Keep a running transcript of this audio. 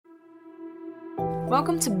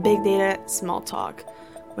Welcome to Big Data Small Talk,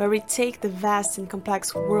 where we take the vast and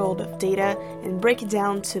complex world of data and break it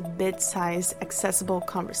down to bit-sized, accessible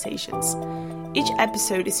conversations. Each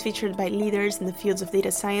episode is featured by leaders in the fields of data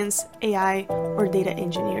science, AI, or data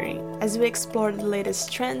engineering, as we explore the latest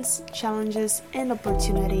trends, challenges, and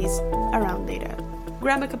opportunities around data.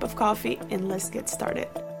 Grab a cup of coffee and let's get started.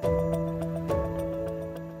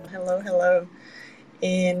 Hello.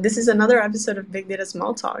 And this is another episode of Big Data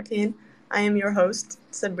Small Talk, and I am your host,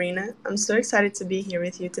 Sabrina. I'm so excited to be here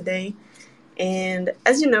with you today. And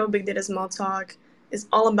as you know, Big Data Small Talk is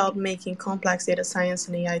all about making complex data science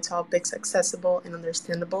and AI topics accessible and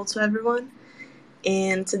understandable to everyone.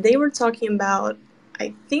 And today we're talking about,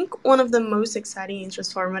 I think, one of the most exciting and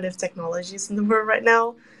transformative technologies in the world right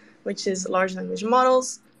now, which is large language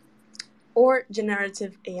models or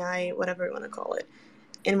generative AI, whatever you want to call it.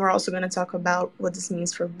 And we're also going to talk about what this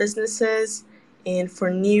means for businesses and for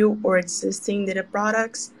new or existing data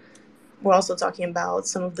products. We're also talking about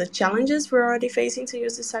some of the challenges we're already facing to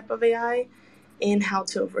use this type of AI and how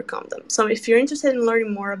to overcome them. So if you're interested in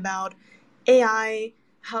learning more about AI,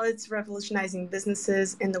 how it's revolutionizing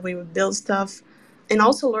businesses and the way we build stuff, and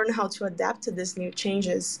also learn how to adapt to these new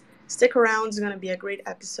changes, stick around. It's going to be a great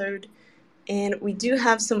episode. And we do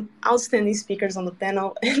have some outstanding speakers on the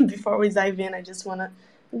panel. And before we dive in, I just want to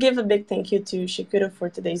give a big thank you to Shikudo for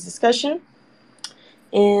today's discussion.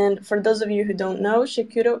 And for those of you who don't know,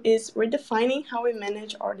 Shikudo is redefining how we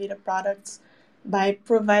manage our data products by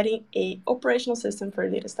providing an operational system for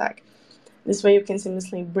a data stack. This way you can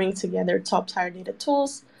seamlessly bring together top-tier data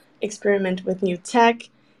tools, experiment with new tech,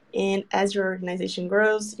 and as your organization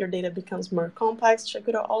grows, your data becomes more complex.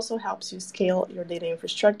 Shikudo also helps you scale your data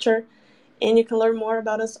infrastructure. And you can learn more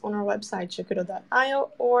about us on our website,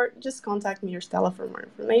 shikudo.io, or just contact me or Stella for more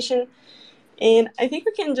information. And I think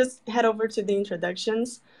we can just head over to the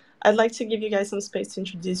introductions. I'd like to give you guys some space to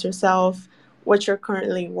introduce yourself, what you're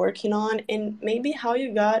currently working on, and maybe how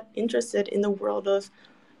you got interested in the world of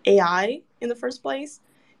AI in the first place.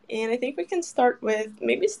 And I think we can start with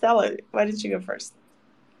maybe Stella. Why don't you go first?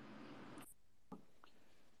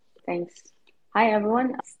 Thanks. Hi,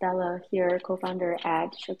 everyone. Stella here, co-founder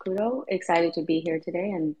at Shikudo. Excited to be here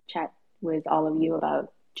today and chat with all of you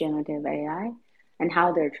about generative AI and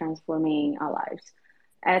how they're transforming our lives.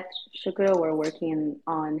 At Shikudo, we're working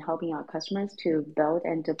on helping our customers to build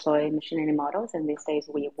and deploy machine learning models. And these days,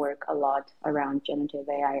 we work a lot around generative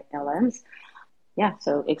AI LMs. Yeah,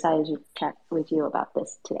 so excited to chat with you about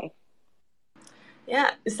this today.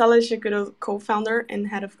 Yeah, Stella is Shikudo's co-founder and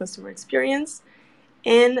head of customer experience.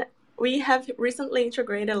 And we have recently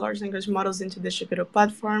integrated large language models into the Shikudo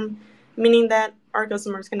platform, meaning that our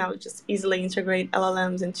customers can now just easily integrate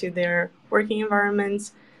LLMs into their working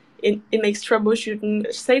environments. It makes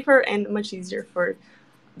troubleshooting safer and much easier for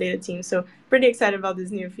data teams. So pretty excited about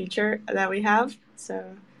this new feature that we have.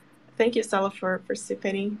 So thank you, Stella, for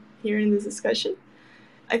participating here in this discussion.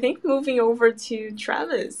 I think moving over to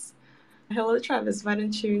Travis. Hello, Travis. Why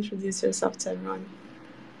don't you introduce yourself to everyone?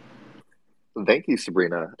 Thank you,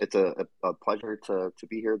 Sabrina. It's a pleasure to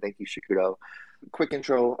be here. Thank you, Shikudo. Quick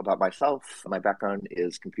intro about myself. My background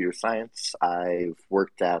is computer science. I've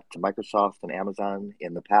worked at Microsoft and Amazon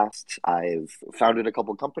in the past. I've founded a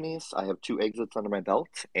couple companies. I have 2 exits under my belt.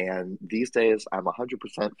 And these days, I'm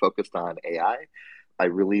 100% focused on AI. I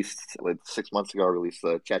released, 6 months ago,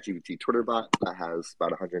 the ChatGPT Twitter bot that has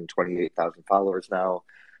about 128,000 followers now.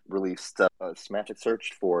 Released a semantic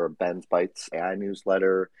search for Ben's Bytes AI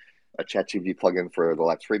newsletter, a ChatGPT plugin for the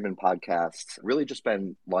Lex Friedman podcast. Really just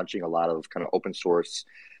been launching a lot of kind of open source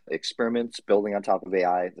experiments, building on top of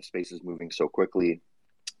AI. The space is moving so quickly.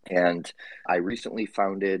 And I recently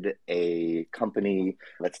founded a company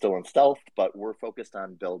that's still in stealth, but we're focused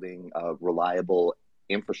on building a reliable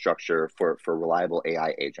infrastructure for reliable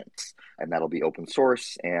AI agents. And that'll be open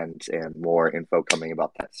source and more info coming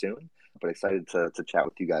about that soon. But excited to chat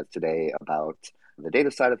with you guys today about the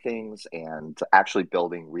data side of things and actually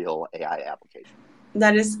building real AI applications.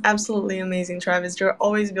 That is absolutely amazing, Travis. You're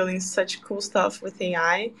always building such cool stuff with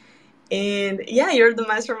AI. And yeah, you're the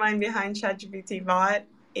mastermind behind ChatGPT bot.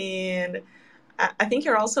 And I think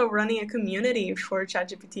you're also running a community for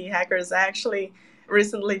ChatGPT hackers. I actually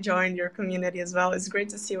recently joined your community as well. It's great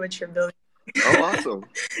to see what you're building. Oh, awesome.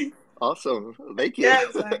 Awesome. Thank you. Yeah,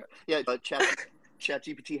 exactly. Yeah,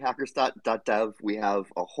 ChatGPThackers.dev. We have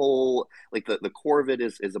a whole, the core of it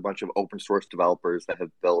is a bunch of open source developers that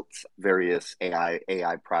have built various AI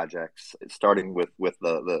projects, starting with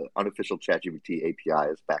the unofficial ChatGPT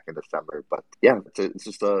APIs back in December. But yeah, it's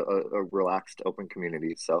just a relaxed open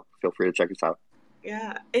community. So feel free to check us out.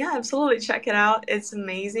 Yeah, absolutely. Check it out. It's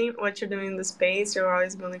amazing what you're doing in the space. You're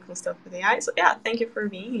always building cool stuff with AI. So yeah, thank you for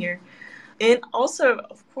being here. And also,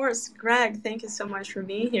 of course, Greg, thank you so much for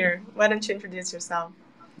being here. Why don't you introduce yourself?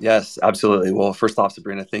 Yes, absolutely. Well, first off,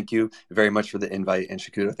 Sabrina, thank you very much for the invite. And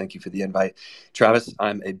Shakudo, thank you for the invite. Travis,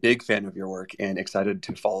 I'm a big fan of your work and excited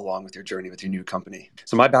to follow along with your journey with your new company.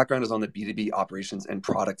 So my background is on the B2B operations and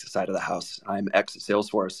product side of the house. I'm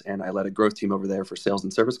ex-Salesforce, and I led a growth team over there for Sales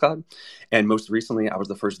and Service Cloud. And most recently, I was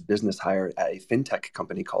the first business hire at a fintech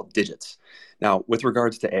company called Digits. Now, with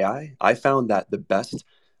regards to AI, I found that the best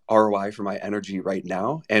ROI for my energy right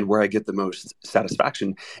now and where I get the most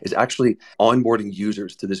satisfaction is actually onboarding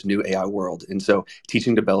users to this new AI world. And so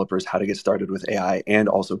teaching developers how to get started with AI and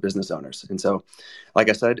also business owners. And so, like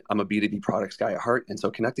I said, I'm a B2B products guy at heart. And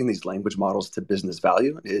so connecting these language models to business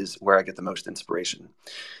value is where I get the most inspiration.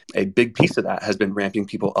 A big piece of that has been ramping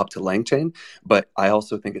people up to LangChain, but I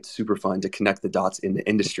also think it's super fun to connect the dots in the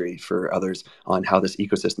industry for others on how this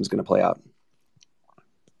ecosystem is going to play out.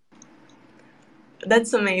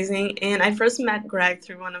 That's amazing. And I first met Greg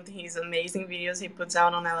through one of his amazing videos he puts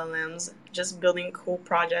out on LLMs, just building cool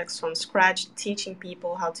projects from scratch, teaching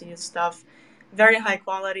people how to use stuff, very high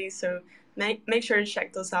quality. So make sure to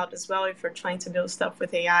check those out as well if you're trying to build stuff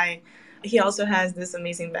with AI. He also has this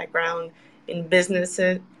amazing background in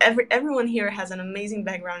businesses. Everyone here has an amazing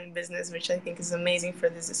background in business, which I think is amazing for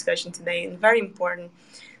this discussion today and very important.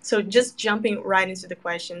 So just jumping right into the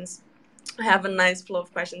questions. I have a nice flow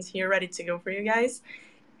of questions here ready to go for you guys.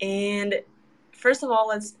 And first of all,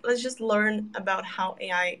 let's just learn about how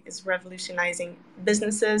AI is revolutionizing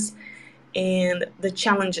businesses and the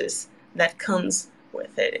challenges that comes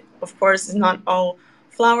with it. Of course, it's not all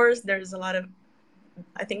flowers. There's a lot of,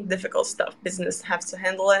 I think, difficult stuff business has to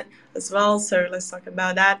handle it as well. So let's talk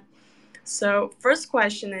about that. So first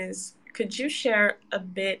question is, could you share a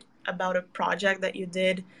bit about a project that you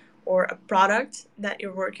did or a product that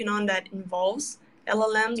you're working on that involves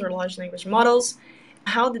LLMs or large language models?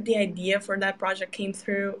 How did the idea for that project came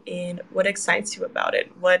through and what excites you about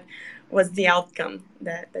it? What was the outcome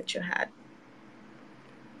that you had?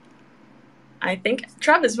 I think,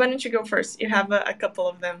 Travis, why don't you go first? You have a couple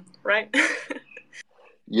of them, right?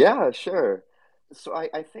 Yeah, sure. So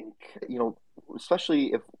I think,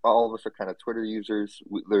 especially if all of us are kind of Twitter users,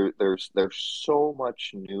 there's so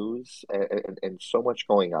much news and so much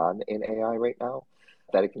going on in AI right now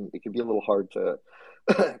that it can be a little hard to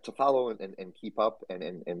to follow and keep up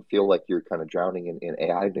and feel like you're kind of drowning in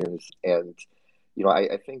AI news. And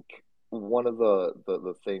I think one of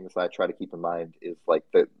the things I try to keep in mind is like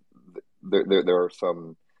that there are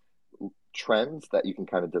some trends that you can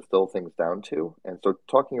kind of distill things down to. And so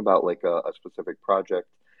talking about like a specific project,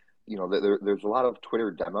 there's a lot of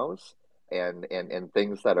Twitter demos and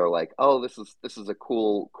things that are like, oh, this is a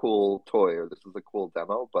cool toy, or this is a cool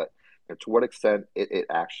demo, but to what extent it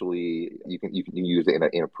actually you can use it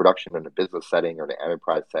in a production, in a business setting, or an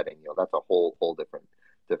enterprise setting, that's a whole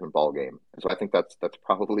different ball game. And so I think that's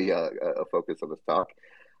probably a focus of this talk.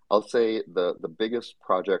 I'll say the biggest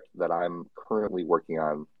project that I'm currently working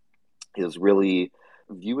on is really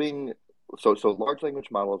viewing. So large language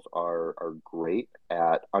models are great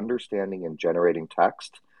at understanding and generating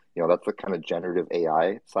text. That's the kind of generative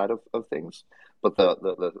AI side of things. But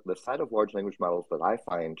the side of large language models that I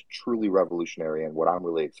find truly revolutionary and what I'm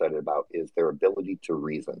really excited about is their ability to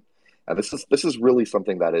reason. And this is really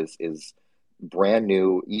something that is brand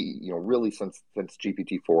new. Really since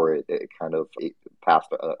GPT-4, it kind of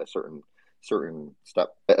passed a certain step,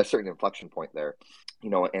 a certain inflection point there.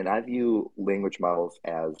 And I view language models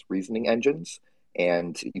as reasoning engines,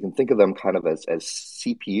 and you can think of them kind of as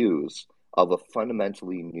CPUs of a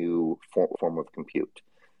fundamentally new form of compute.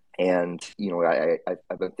 And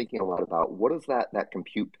I've been thinking a lot about what does that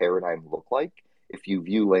compute paradigm look like if you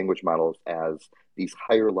view language models as these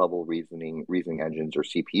higher level reasoning engines or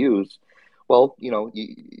CPUs. Well,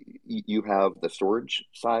 you have the storage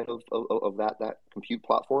side of that compute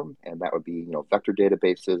platform, and that would be vector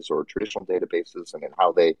databases or traditional databases, and then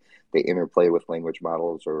how they interplay with language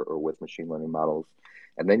models or with machine learning models.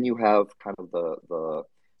 And then you have kind of the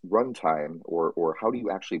runtime, or how do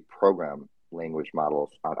you actually program language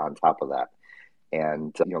models on top of that.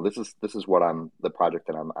 And this is what the project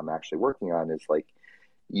that I'm actually working on is like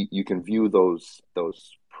you can view those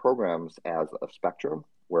programs as a spectrum,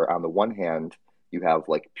 where on the one hand you have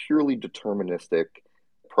like purely deterministic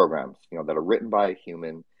programs that are written by a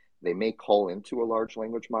human. They may call into a large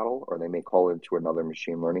language model, or they may call into another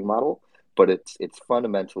machine learning model, but it's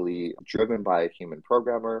fundamentally driven by a human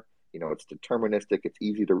programmer. It's deterministic. It's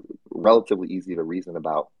relatively easy to reason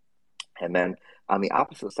about. And then on the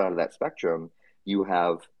opposite side of that spectrum, you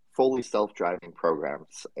have fully self-driving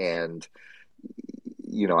programs. And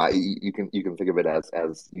you can think of it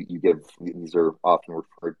as you give, these are often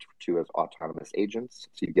referred to as autonomous agents.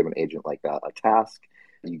 So you give an agent like a task,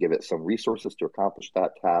 you give it some resources to accomplish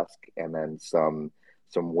that task, and then some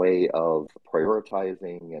way of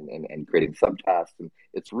prioritizing and creating subtasks. And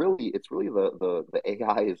it's really the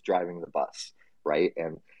AI is driving the bus, right?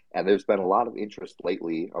 And there's been a lot of interest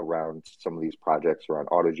lately around some of these projects around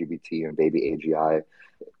AutoGPT and Baby AGI,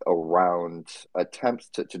 around attempts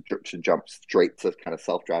to jump straight to kind of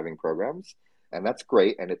self-driving programs. And that's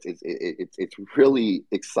great, and it's really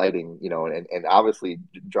exciting, and obviously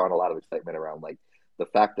drawn a lot of excitement around like the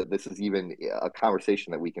fact that this is even a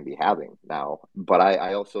conversation that we can be having now. But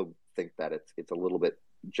I also think that it's a little bit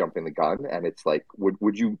jumping the gun, and it's like,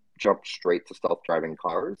 would you jump straight to self-driving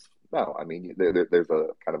cars? No, I mean, there's a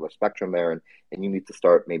kind of a spectrum there, and you need to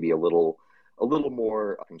start maybe a little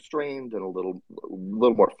more constrained and a little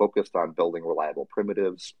more focused on building reliable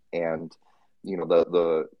primitives. And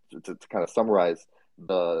the to kind of summarize,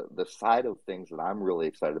 the side of things that I'm really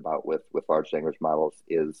excited about with large language models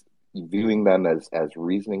is viewing them as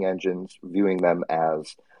reasoning engines, viewing them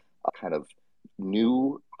as a kind of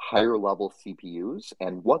new higher level CPUs,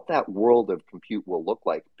 and what that world of compute will look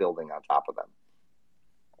like building on top of them.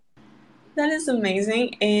 That is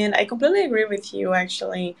amazing, and I completely agree with you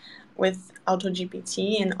actually with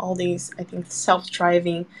AutoGPT and all these, I think,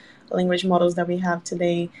 self-driving language models that we have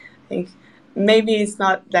today. I think maybe it's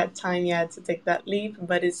not that time yet to take that leap,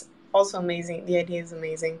 but it's also amazing. The idea is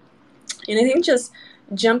amazing. And I think just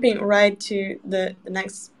jumping right to the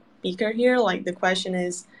next speaker here, like the question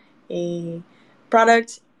is a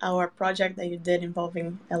product or project that you did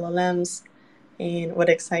involving LLMs and what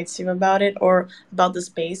excites you about it, or about the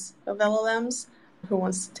space of LLMs. Who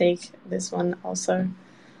wants to take this one also?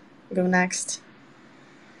 Go next.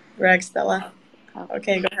 Greg, Stella.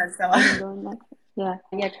 Okay, go ahead, Stella. I'm going next.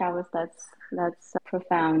 Yeah, Travis, that's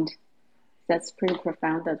profound. That's pretty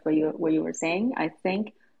profound. That's what you were saying. I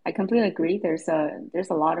think I completely agree. There's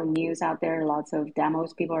a lot of news out there, lots of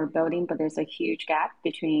demos people are building, but there's a huge gap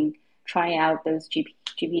between trying out those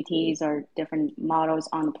GPTs or different models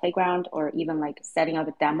on the playground, or even like setting up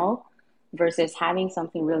a demo, versus having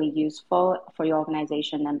something really useful for your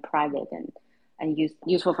organization and private and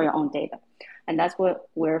useful for your own data. And that's what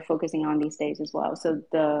we're focusing on these days as well. So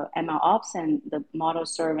the ML ops and the model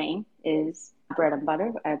serving is bread and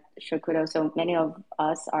butter at Shakudo. So many of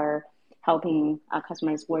us are helping our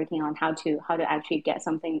customers working on how to actually get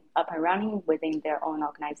something up and running within their own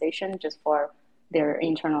organization, just for their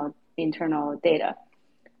internal data.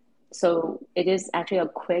 So it is actually a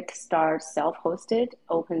quick start, self-hosted,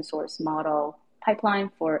 open source model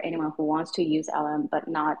pipeline for anyone who wants to use LM but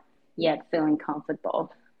not yet feeling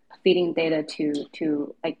comfortable feeding data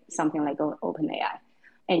to like something like OpenAI.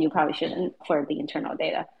 And you probably shouldn't for the internal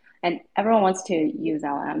data. And everyone wants to use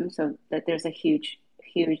LM, so that there's a huge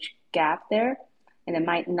gap there. And it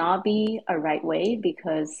might not be a right way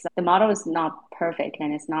because the model is not perfect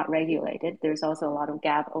and it's not regulated. There's also a lot of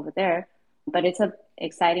gap over there, but it's an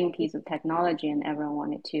exciting piece of technology and everyone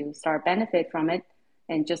wanted to start benefit from it.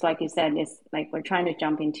 And just like you said, it's like we're trying to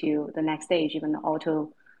jump into the next stage, even the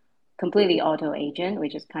completely auto agent,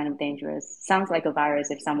 which is kind of dangerous. Sounds like a virus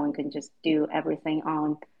if someone can just do everything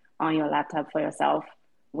on your laptop for yourself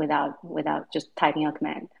without just typing a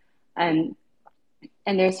command. And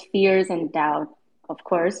there's fears and doubt, of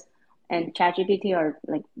course. And ChatGPT or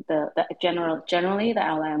like generally the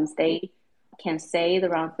LMs, they can say the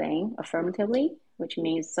wrong thing affirmatively, which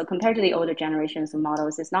means, so compared to the older generations of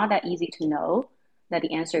models, it's not that easy to know that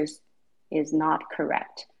the answer is not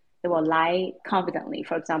correct. It will lie confidently.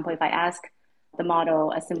 For example, if I ask the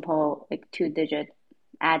model a simple like 2-digit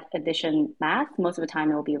add addition math, most of the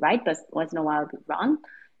time it will be right, but once in a while it will be wrong.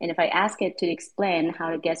 And if I ask it to explain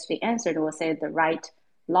how it gets to the answer, it will say the right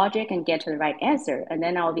logic and get to the right answer. And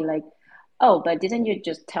then I'll be like, oh, but didn't you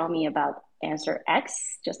just tell me about answer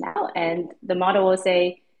X just now? And the model will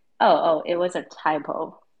say, oh, it was a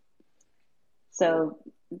typo. So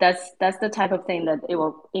that's the type of thing that it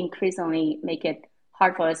will increasingly make it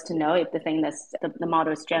hard for us to know if the thing that's the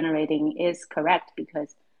model is generating is correct,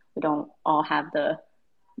 because we don't all have the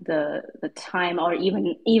time or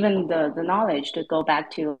even the knowledge to go back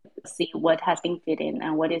to see what has been fit in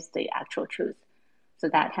and what is the actual truth. So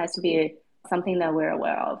that has to be something that we're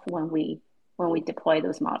aware of when we deploy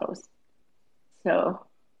those models. So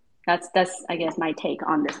that's I guess my take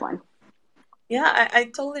on this one. Yeah, I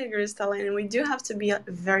totally agree with Stella, and we do have to be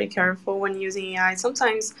very careful when using AI.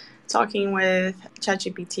 Sometimes talking with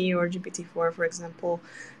ChatGPT or GPT-4, for example,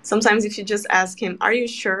 sometimes if you just ask him, are you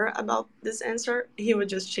sure about this answer? He would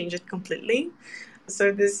just change it completely.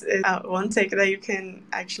 So this is one take that you can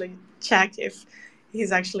actually check if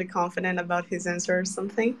he's actually confident about his answer or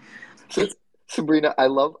something. So, Sabrina, I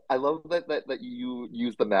love that you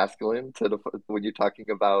use the masculine when you're talking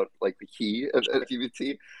about like the he of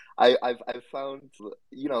GPT. I've found,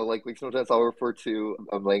 like sometimes I'll refer to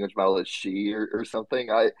a language model as she or something.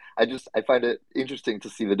 I find it interesting to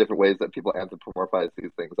see the different ways that people anthropomorphize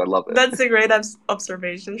these things. I love it. That's a great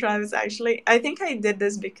observation, Travis. Actually, I think I did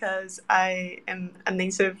this because I am a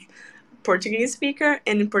native Portuguese speaker,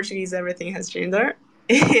 and in Portuguese, everything has gender.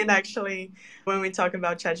 And actually, when we talk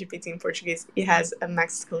about ChatGPT in Portuguese, it has a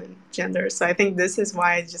masculine gender. So I think this is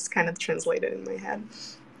why I just kind of translated in my head.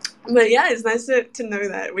 But yeah, it's nice to know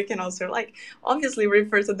that we can also like obviously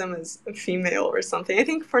refer to them as a female or something. I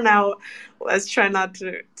think for now, let's try not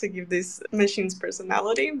to give these machines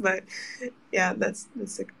personality. But yeah, that's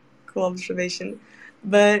a cool observation.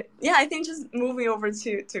 But yeah, I think just moving over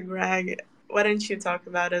to Greg, why don't you talk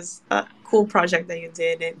about as a cool project that you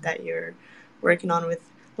did and that you're working on with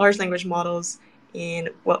large language models,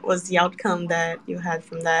 and what was the outcome that you had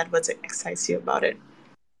from that? What excites you about it?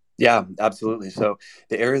 Yeah, absolutely. So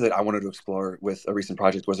the area that I wanted to explore with a recent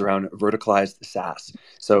project was around verticalized SaaS.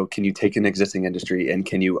 So can you take an existing industry and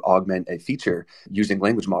can you augment a feature using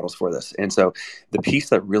language models for this? And so the piece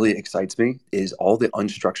that really excites me is all the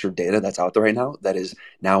unstructured data that's out there right now that is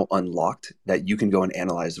now unlocked that you can go and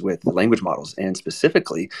analyze with language models. And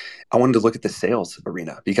specifically, I wanted to look at the sales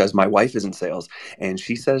arena because my wife is in sales and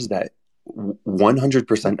she says that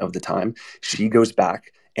 100% of the time she goes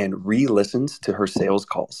back and re-listens to her sales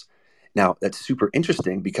calls. Now, that's super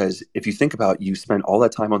interesting because if you think about you spend all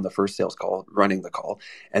that time on the first sales call, running the call,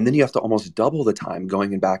 and then you have to almost double the time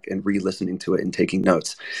going back and re-listening to it and taking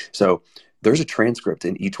notes. So there's a transcript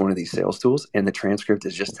in each one of these sales tools, and the transcript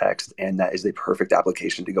is just text, and that is the perfect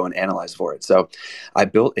application to go and analyze for it. So I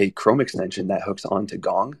built a Chrome extension that hooks onto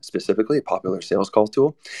Gong, specifically a popular sales call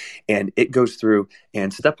tool, and it goes through,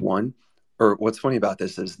 and step one, or what's funny about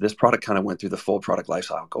this is this product kind of went through the full product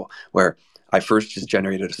lifecycle where I first just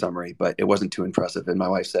generated a summary, but it wasn't too impressive. And my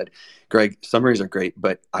wife said, Greg, summaries are great,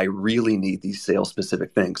 but I really need these sales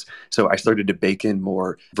specific things. So I started to bake in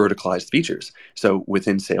more verticalized features. So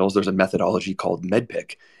within sales, there's a methodology called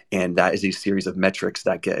MEDPIC. And that is a series of metrics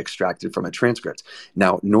that get extracted from a transcript.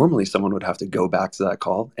 Now, normally someone would have to go back to that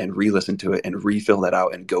call and re-listen to it and refill that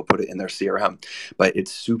out and go put it in their CRM. But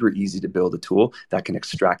it's super easy to build a tool that can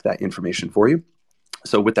extract that information for you.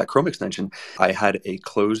 So with that Chrome extension, I had a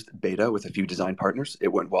closed beta with a few design partners. It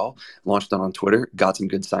went well, launched it on Twitter, got some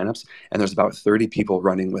good signups, and there's about 30 people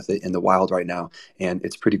running with it in the wild right now. And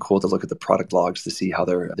it's pretty cool to look at the product logs to see how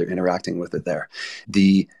they're interacting with it there.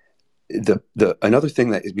 The another thing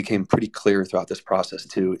that became pretty clear throughout this process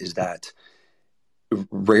too is that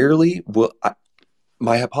rarely will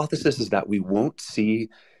my hypothesis is that we won't see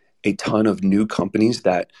a ton of new companies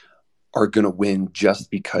that are going to win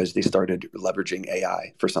just because they started leveraging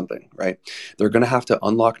AI for something, right? They're going to have to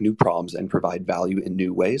unlock new problems and provide value in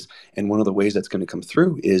new ways. And one of the ways that's going to come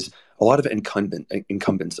through is a lot of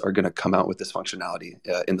incumbents are going to come out with this functionality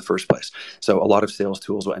in the first place. So a lot of sales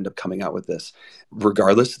tools will end up coming out with this.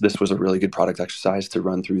 Regardless, this was a really good product exercise to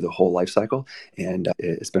run through the whole life cycle. And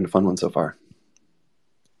it's been a fun one so far.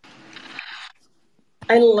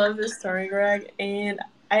 I love this story, Greg, and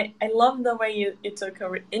I love the way you took a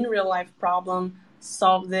in real life problem,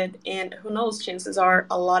 solved it, and who knows, chances are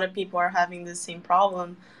a lot of people are having the same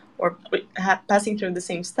problem or passing through the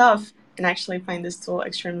same stuff and actually find this tool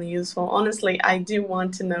extremely useful. Honestly, I do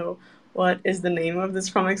want to know what is the name of this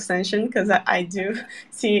Chrome extension because I do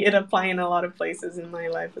see it applying in a lot of places in my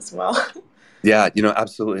life as well. Yeah,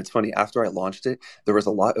 absolutely. It's funny. After I launched it, there was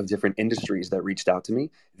a lot of different industries that reached out to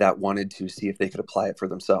me that wanted to see if they could apply it for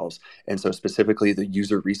themselves. And so specifically the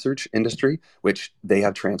user research industry, which they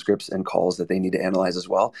have transcripts and calls that they need to analyze as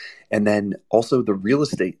well. And then also the real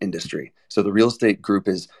estate industry. So the real estate group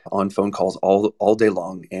is on phone calls all day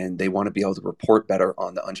long, and they want to be able to report better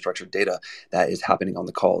on the unstructured data that is happening on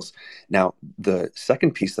the calls. Now, the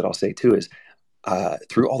second piece that I'll say too is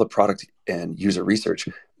through all the product and user research,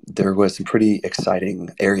 there was some pretty exciting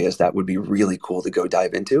areas that would be really cool to go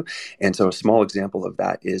dive into. And so a small example of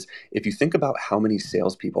that is if you think about how many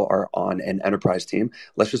salespeople are on an enterprise team,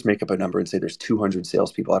 let's just make up a number and say there's 200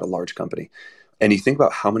 salespeople at a large company. And you think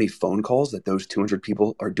about how many phone calls that those 200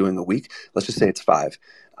 people are doing a week, let's just say it's 5.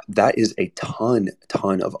 That is a ton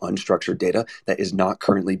of unstructured data that is not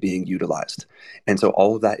currently being utilized. And so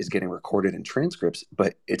all of that is getting recorded in transcripts,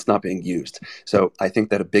 but it's not being used. So I think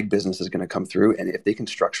that a big business is going to come through. And if they can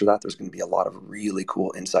structure that, there's going to be a lot of really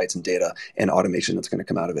cool insights and data and automation that's going to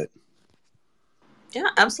come out of it. Yeah,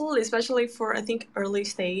 absolutely. Especially for, I think, early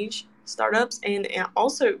stage startups and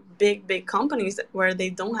also big companies where they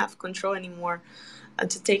don't have control anymore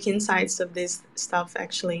to take insights of this stuff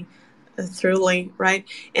actually thoroughly, right?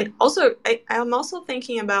 And also, I'm also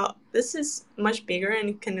thinking about this is much bigger and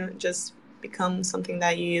it can just become something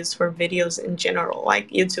that you use for videos in general, like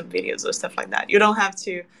YouTube videos or stuff like that. You don't have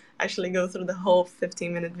to actually go through the whole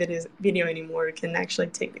 15-minute video anymore. You can actually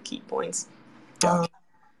take the key points. Yeah.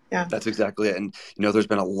 Yeah. That's exactly it. And, there's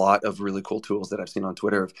been a lot of really cool tools that I've seen on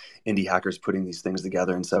Twitter of indie hackers putting these things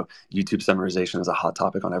together. And so YouTube summarization is a hot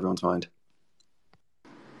topic on everyone's mind.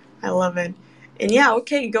 I love it. And yeah,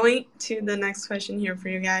 okay, going to the next question here for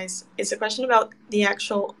you guys. It's a question about the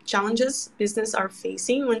actual challenges business are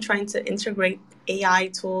facing when trying to integrate AI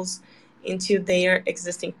tools into their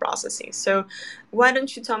existing processes. So why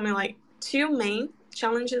don't you tell me like two main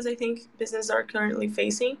challenges I think businesses are currently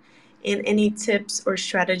facing and any tips or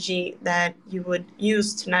strategy that you would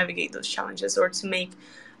use to navigate those challenges or to make,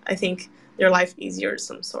 I think, their life easier of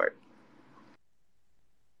some sort.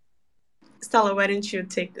 Stella, why don't you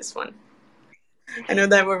take this one? I know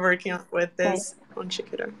that we're working with this on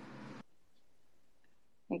Shikudo.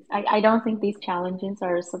 I don't think these challenges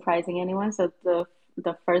are surprising anyone. So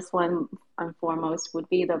the first one and foremost would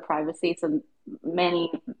be the privacy. So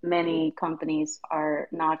many companies are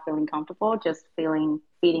not feeling comfortable just feeding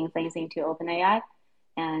things into OpenAI,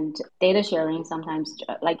 and data sharing sometimes,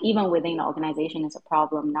 like even within the organization, is a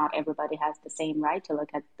problem. Not everybody has the same right to look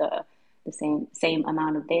at the same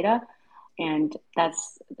amount of data. And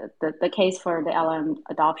that's the case for the LM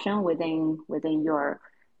adoption within your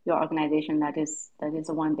organization. That is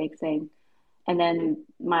one big thing. And then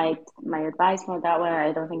my advice for that one,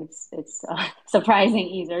 I don't think it's surprising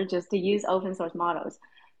either, just to use open source models.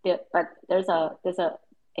 But there's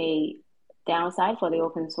a downside for the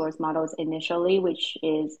open source models initially, which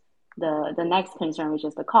is the next concern, which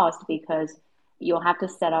is the cost, because you'll have to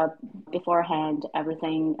set up beforehand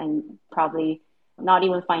everything, and probably not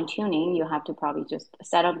even fine tuning. You have to probably just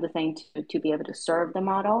set up the thing to be able to serve the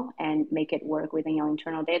model and make it work within your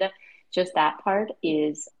internal data. Just that part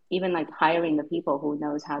is, even like hiring the people who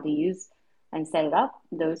knows how to use and set it up.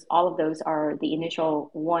 All of those are the initial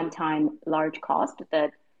one-time large cost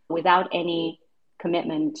that without any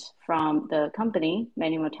commitment from the company,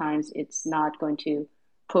 many more times it's not going to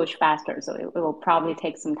push faster. So it will probably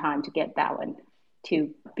take some time to get that one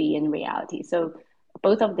to be in reality. So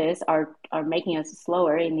both of these are making us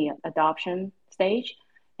slower in the adoption stage.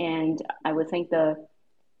 And I would think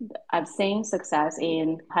I've seen success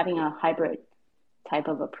in having a hybrid type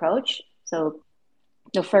of approach. So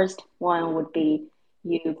the first one would be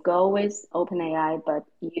you go with OpenAI, but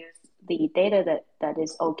use the data that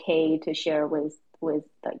is okay to share with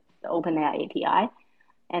the OpenAI API.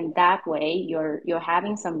 And that way you're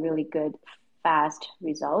having some really good fast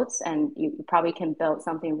results, and you probably can build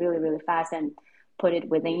something really, really fast and put it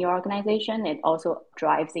within your organization. It also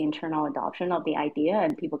drives the internal adoption of the idea,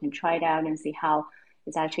 and people can try it out and see how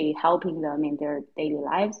it's actually helping them in their daily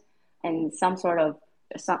lives, and some sort of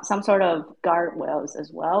guardrails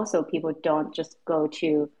as well, so people don't just go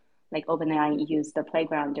to like OpenAI and use the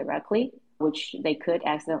playground directly, which they could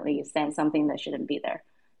accidentally send something that shouldn't be there.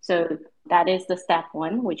 So that is the step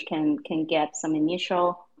one, which can get some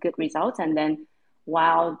initial good results. And then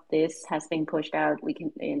while this has been pushed out,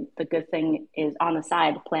 the good thing is on the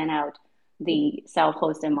side, plan out the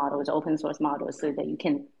self-hosted models, open source models, so that you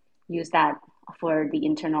can use that for the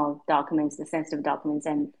internal documents, the sensitive documents,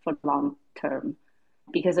 and for long term.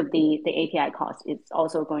 Because of the API cost, it's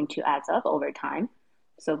also going to add up over time.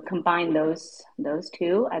 So combine those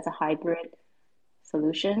two as a hybrid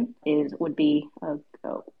solution would be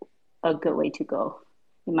a good way to go,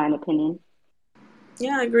 in my opinion.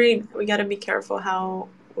 Yeah, agreed. We got to be careful how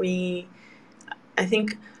we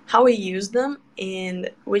use them and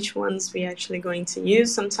which ones we actually going to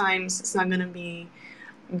use. Sometimes it's not going to be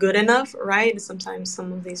good enough, right? Sometimes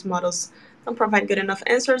some of these models don't provide good enough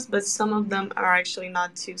answers, but some of them are actually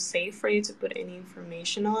not too safe for you to put any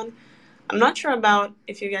information on. I'm not sure about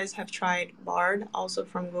if you guys have tried Bard, also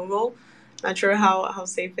from Google. Not sure how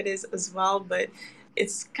safe it is as well, but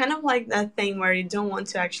it's kind of like that thing where you don't want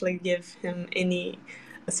to actually give him any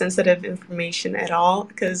sensitive information at all,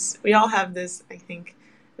 because we all have this, I think,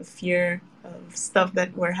 fear of stuff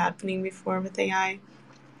that were happening before with AI.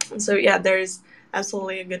 And so yeah, there's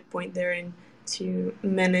absolutely a good point there in to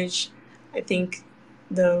manage, I think,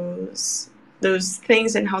 those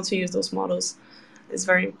things and how to use those models is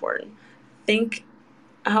very important.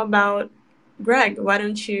 How about Greg? Why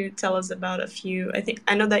don't you tell us about a few?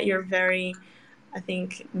 I know that you're very,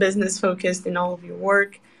 business focused in all of your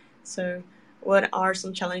work. So what are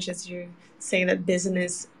some challenges you say that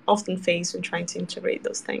business often face when trying to integrate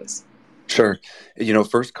those things? Sure.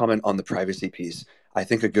 First comment on the privacy piece. I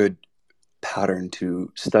think a good pattern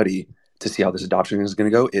to study to see how this adoption is going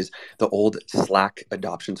to go is the old Slack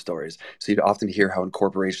adoption stories. So you'd often hear how in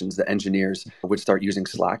corporations, the engineers would start using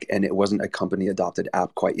Slack, and it wasn't a company adopted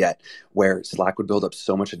app quite yet, where Slack would build up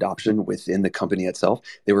so much adoption within the company itself,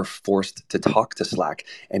 they were forced to talk to Slack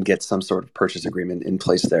and get some sort of purchase agreement in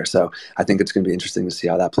place there. So I think it's going to be interesting to see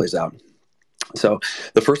how that plays out. So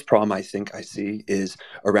the first problem I think I see is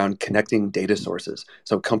around connecting data sources.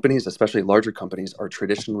 So companies, especially larger companies, are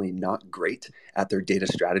traditionally not great at their data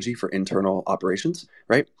strategy for internal operations,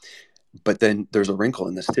 right? But then there's a wrinkle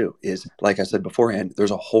in this too, is like I said beforehand,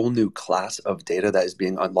 there's a whole new class of data that is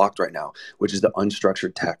being unlocked right now, which is the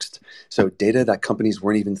unstructured text. So data that companies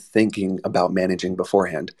weren't even thinking about managing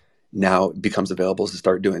beforehand now becomes available to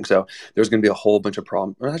start doing. So there's going to be a whole bunch of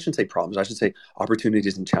problems, or I shouldn't say problems, I should say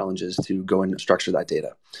opportunities and challenges to go and structure that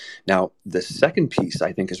data. Now, the second piece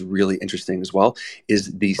I think is really interesting as well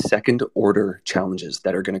is the second order challenges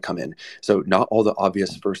that are going to come in. So not all the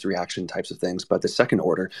obvious first reaction types of things, but the second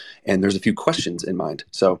order. And there's a few questions in mind.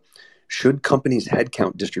 So should companies'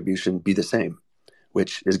 headcount distribution be the same,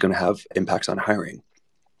 which is going to have impacts on hiring?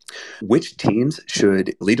 Which teams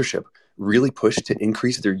should leadership really push to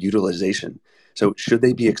increase their utilization? So should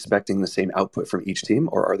they be expecting the same output from each team,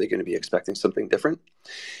 or are they going to be expecting something different?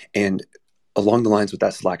 And along the lines with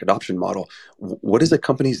that Slack adoption model, what is a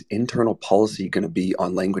company's internal policy going to be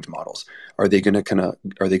on language models? Are they going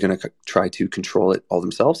to try to control it all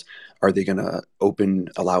themselves? Are they going to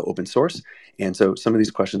allow open source? And so some of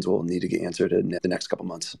these questions will need to get answered in the next couple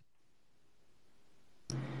months.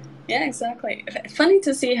 Yeah, exactly. Funny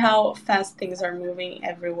to see how fast things are moving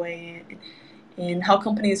every way, and how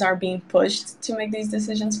companies are being pushed to make these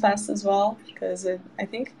decisions fast as well, because I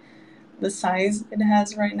think the size it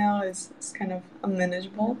has right now is kind of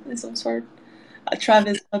unmanageable in some sort.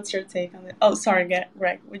 Travis, what's your take on it? Oh, sorry,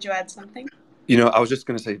 Greg, would you add something? I was just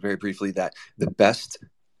going to say very briefly that the best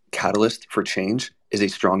catalyst for change is a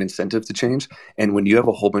strong incentive to change. And when you have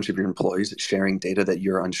a whole bunch of your employees sharing data that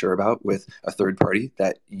you're unsure about with a third party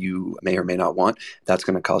that you may or may not want, that's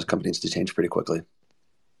going to cause companies to change pretty quickly.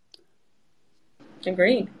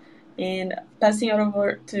 Agreed. And passing it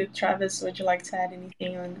over to Travis, would you like to add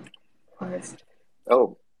anything on this?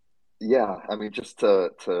 Oh, yeah. I mean, just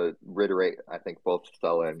to reiterate, I think both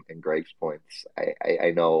Stella and Greg's points,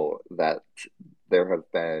 I know that there have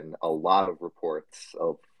been a lot of reports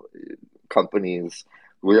of companies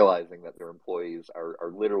realizing that their employees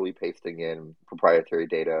are literally pasting in proprietary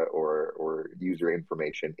data or user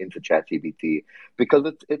information into ChatGPT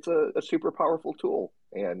because it's a super powerful tool.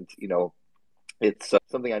 And, it's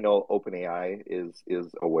something I know OpenAI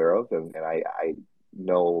is aware of, and I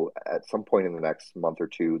know at some point in the next month or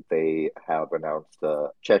two they have announced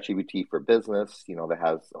ChatGPT for Business. That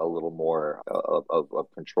has a little more of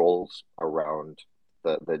controls around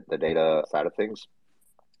the data side of things.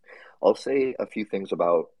 I'll say a few things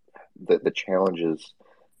about the challenges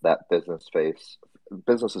that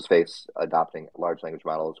businesses face adopting large language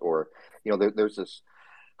models, or there's this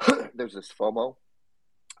there's this FOMO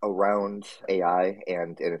around AI,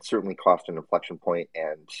 and it's certainly crossed an inflection point,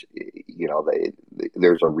 and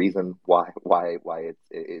there's a reason why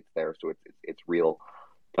it's there, so it's real.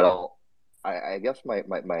 But I guess my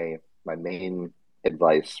main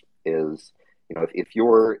advice is, if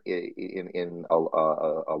you're in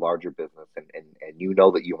a larger business, and you know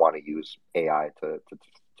that you want to use AI to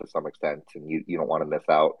some extent, and you don't want to miss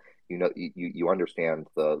out. You understand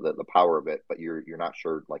the power of it, but you're not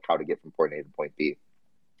sure like how to get from point A to point B.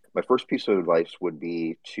 My first piece of advice would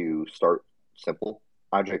be to start simple.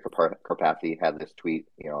 Andre Karpathy had this tweet,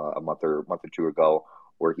 a month or two ago,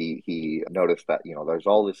 where he noticed that there's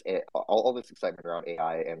all this excitement around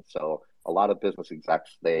AI, and so a lot of business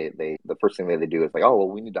execs, they the first thing they do is like, oh well,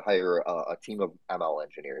 we need to hire a team of ML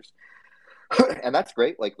engineers. And that's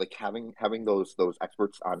great. Like having those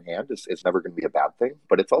experts on hand is never going to be a bad thing,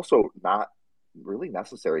 but it's also not really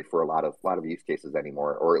necessary for a lot of use cases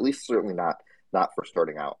anymore, or at least certainly not for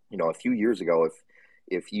starting out. A few years ago,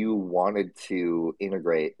 if you wanted to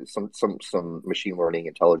integrate some machine learning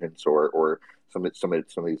intelligence, or some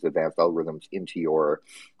of these advanced algorithms into your,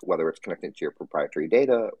 whether it's connected to your proprietary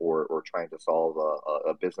data, or trying to solve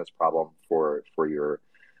a business problem for your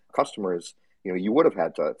customers, you would have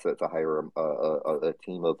had to hire a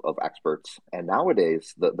team of experts. And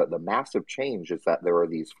nowadays, the massive change is that there are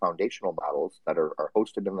these foundational models that are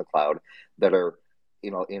hosted in the cloud that are,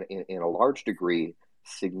 in a large degree,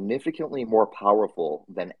 significantly more powerful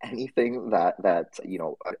than anything that a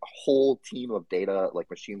whole team of data, like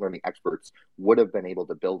machine learning experts, would have been able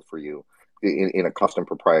to build for you in a custom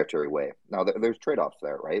proprietary way. Now, there's trade-offs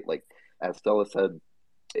there, right? Like, as Stella said,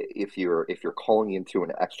 if you're calling into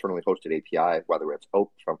an externally hosted API, whether it's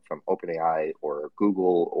from OpenAI or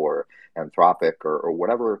Google or Anthropic or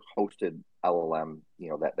whatever hosted LLM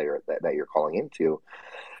that you're calling into,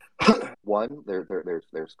 one,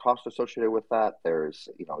 there's cost associated with that. There's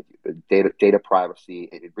data privacy.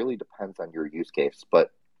 It really depends on your use case.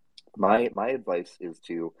 But my advice is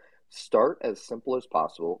to start as simple as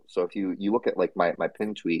possible. So if you look at like my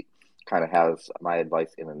pin tweet, kind of has my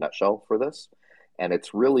advice in a nutshell for this. And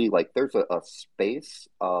it's really like there's a space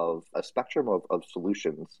of a spectrum of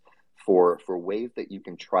solutions for ways that you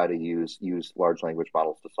can try to use large language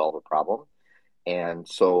models to solve a problem. And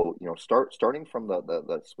so, starting from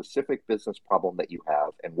the specific business problem that you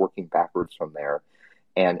have and working backwards from there,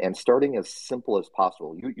 and starting as simple as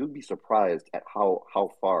possible. You'd be surprised at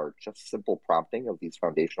how far just simple prompting of these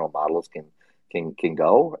foundational models can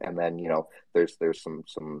go. And then, there's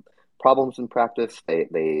some problems in practice.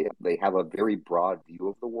 They have a very broad view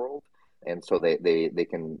of the world. And so they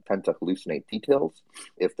can tend to hallucinate details.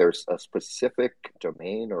 If there's a specific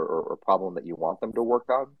domain or problem that you want them to work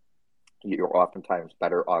on, you're oftentimes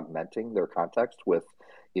better augmenting their context with,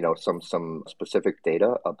 some specific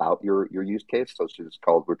data about your use case. So it's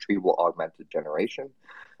called retrieval augmented generation,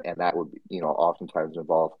 and that would, oftentimes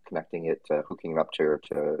involve connecting it to hooking up to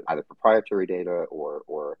either proprietary data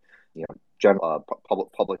or general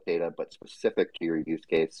public data, but specific to your use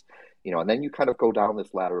case. And then you kind of go down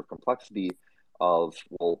this ladder of complexity of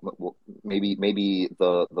maybe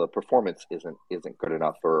the performance isn't good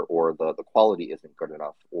enough, or the quality isn't good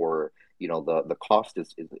enough, or the cost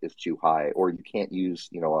is too high, or you can't use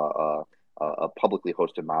a publicly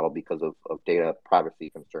hosted model because of data privacy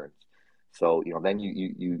concerns. So then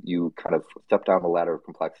you kind of step down the ladder of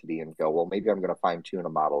complexity and go, well, maybe I'm going to fine tune a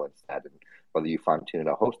model instead. And whether you fine tune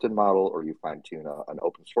a hosted model or you fine tune an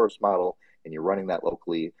open source model and you're running that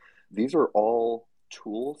locally, these are all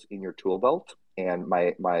tools in your tool belt. And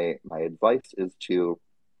my advice is to,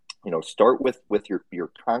 start with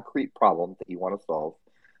your concrete problem that you want to solve.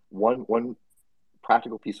 One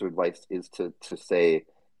practical piece of advice is to say,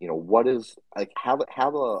 what is, like, have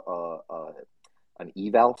an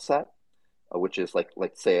eval set, which is like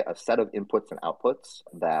say a set of inputs and outputs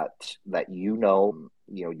that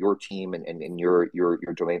your team and your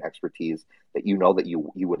domain expertise that that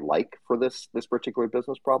you would like for this particular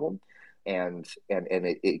business problem, and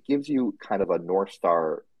it gives you kind of a North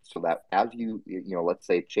Star, so that as you let's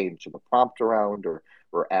say change the prompt around,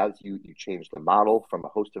 or as you change the model from a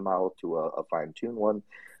hosted model to a fine-tuned one,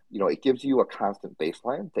 it gives you a constant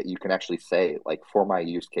baseline that you can actually say, like, for my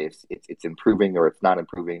use case, it's improving or it's not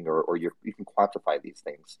improving, or you can quantify these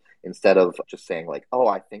things instead of just saying like, oh,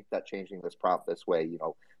 I think that changing this prompt this way,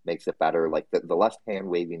 makes it better. Like the less hand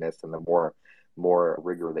waviness and the more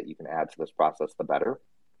rigor that you can add to this process, the better.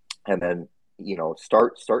 And then,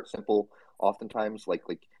 start simple. Oftentimes, like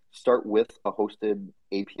start with a hosted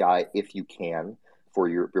API if you can for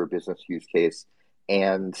your business use case,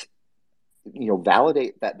 and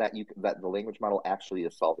validate that the language model actually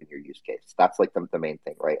is solving your use case. That's like the main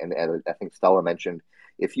thing, right? And I think Stella mentioned,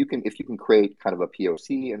 if you can create kind of a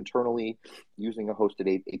POC internally using a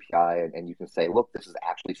hosted API, and you can say, look, this is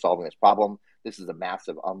actually solving this problem. This is a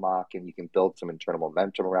massive unlock, and you can build some internal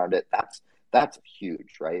momentum around it. That's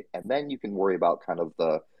huge, right? And then you can worry about kind of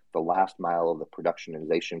the last mile of the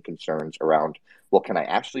productionization concerns around, well, can I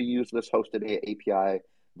actually use this hosted API?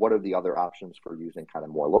 What are the other options for using kind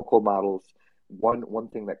of more local models? One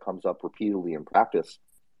thing that comes up repeatedly in practice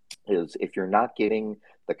is, if you're not getting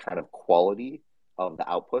the kind of quality of the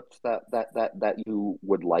outputs that you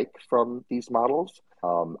would like from these models,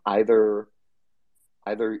 either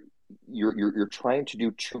you're trying to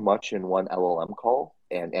do too much in one LLM call,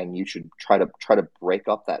 and you should try to break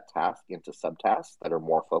up that task into subtasks that are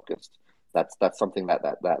more focused. That's something that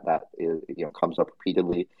is, comes up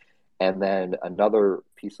repeatedly. And then another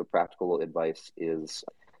piece of practical advice is,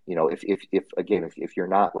 if you're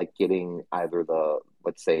not like getting either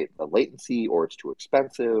let's say the latency, or it's too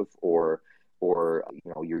expensive, or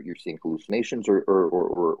you're seeing hallucinations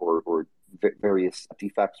or various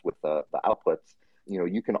defects with the outputs,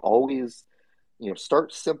 you can always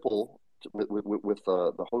start simple with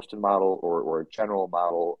the hosted model or a general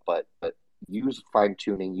model, but use fine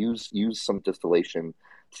tuning, use some distillation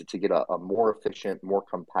to get a more efficient, more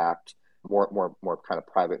compact, more kind of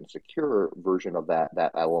private and secure version of that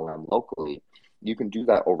LLM locally. You can do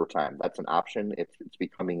that over time. That's an option. It's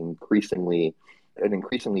becoming an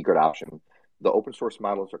increasingly good option. The open source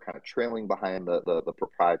models are kind of trailing behind the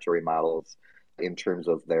proprietary models in terms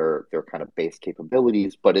of their kind of base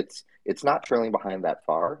capabilities, but it's not trailing behind that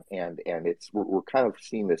far. And we're kind of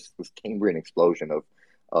seeing this Cambrian explosion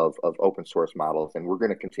of open source models, and we're going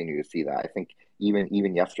to continue to see that. I think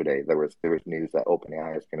even yesterday there was news that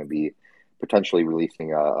OpenAI is going to be potentially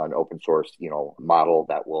releasing an open source model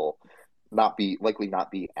that will likely not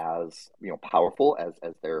be as powerful as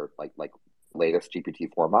their like latest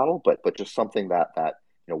GPT-4 model, but just something that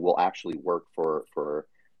will actually work for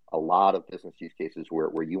a lot of business use cases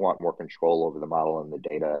where you want more control over the model and the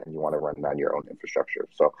data, and you want to run it on your own infrastructure.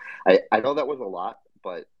 So I know that was a lot,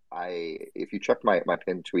 but if you check my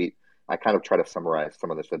pinned tweet, I kind of try to summarize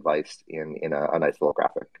some of this advice in a nice little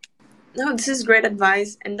graphic. No, this is great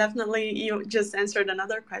advice, and definitely you just answered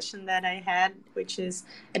another question that I had, which is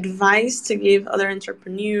advice to give other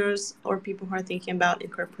entrepreneurs or people who are thinking about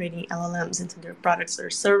incorporating LLMs into their products or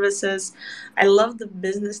services. I love the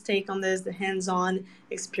business take on this, the hands-on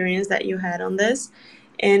experience that you had on this,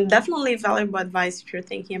 and definitely valuable advice if you're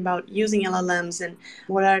thinking about using LLMs and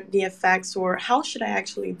what are the effects, or how should I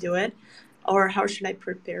actually do it, or how should I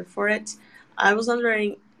prepare for it. I was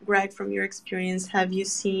wondering, Greg, from your experience, have you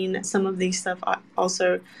seen some of these stuff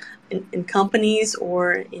also in companies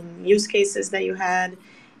or in use cases that you had?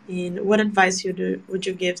 And what advice would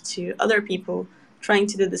you give to other people trying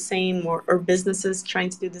to do the same, or businesses trying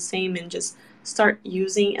to do the same and just start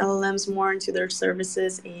using LLMs more into their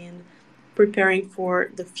services and preparing for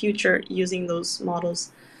the future using those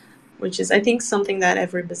models, which is, I think, something that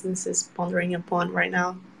every business is pondering upon right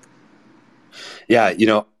now? Yeah,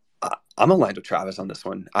 I'm aligned with Travis on this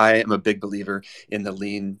one. I am a big believer in the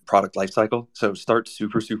lean product lifecycle. So start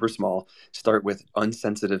super, super small, start with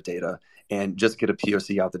unsensitive data, and just get a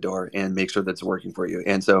POC out the door and make sure that's working for you.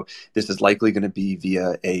 And so this is likely going to be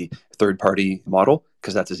via a third-party model,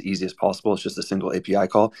 because that's as easy as possible. It's just a single API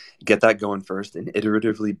call. Get that going first and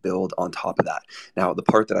iteratively build on top of that. Now, the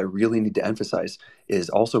part that I really need to emphasize is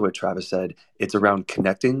also what Travis said. It's around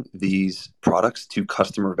connecting these products to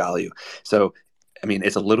customer value. So I mean,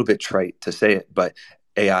 it's a little bit trite to say it, but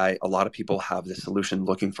AI, a lot of people have this solution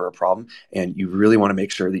looking for a problem, and you really want to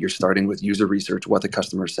make sure that you're starting with user research, what the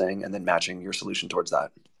customer is saying, and then matching your solution towards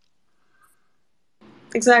that.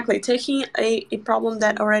 Exactly. Taking a problem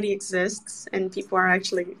that already exists and people are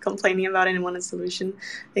actually complaining about it and want a solution.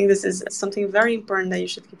 I think this is something very important that you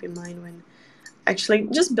should keep in mind when actually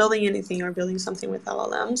just building anything or building something with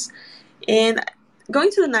LLMs. And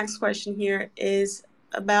going to the next question here is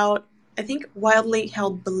about, I think, widely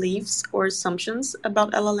held beliefs or assumptions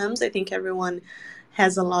about LLMs. I think everyone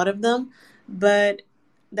has a lot of them, but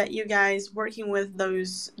that you guys working with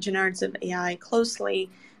those generative AI closely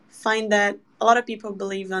find that a lot of people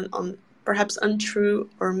believe on perhaps untrue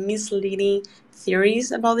or misleading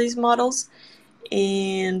theories about these models.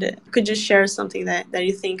 And could you share something that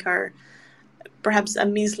you think are perhaps a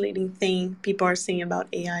misleading thing people are saying about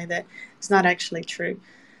AI that is not actually true?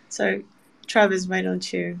 So, Travis, why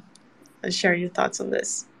don't you share your thoughts on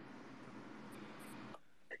this?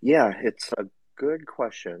 Yeah, it's a good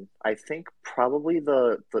question. I think probably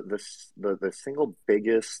the single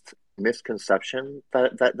biggest misconception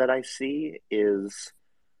that I see is,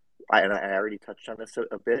 and I already touched on this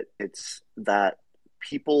a bit, it's that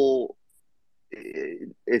people,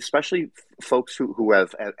 especially folks who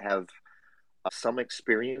have some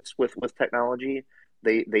experience with technology,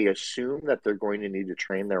 they assume that they're going to need to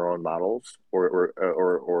train their own models or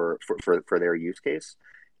for their use case.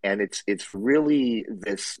 And it's really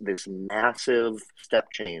this massive step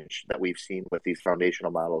change that we've seen with these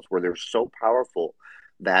foundational models, where they're so powerful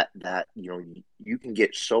that you can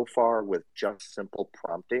get so far with just simple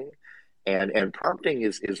prompting. And prompting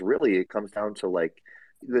is really, it comes down to like,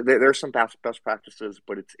 there's some best practices,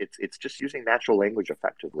 but it's just using natural language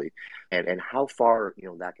effectively, and how far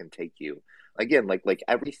that can take you. Again, like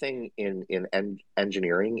everything in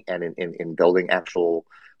engineering and in building actual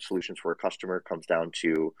solutions for a customer comes down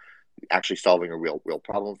to actually solving a real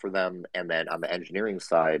problem for them, and then on the engineering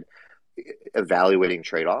side, evaluating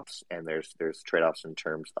trade-offs. And there's trade-offs in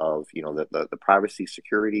terms of the privacy,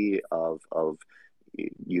 security of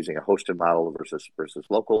using a hosted model versus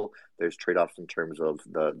local. There's trade-offs in terms of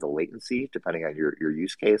the latency, depending on your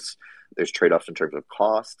use case. There's trade-offs in terms of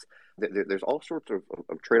cost. There's all sorts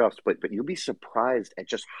of trade-offs, but you'll be surprised at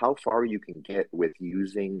just how far you can get with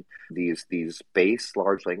using these base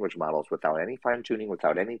large language models without any fine-tuning,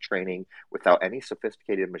 without any training, without any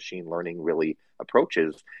sophisticated machine learning really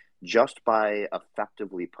approaches, just by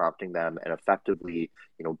effectively prompting them and effectively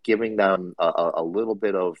giving them a little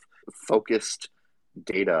bit of focused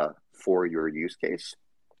data for your use case.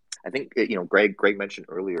 I think Greg mentioned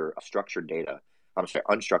earlier structured data. I'm sorry,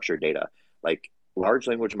 unstructured data. Like, large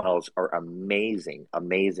language models are amazing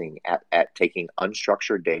at taking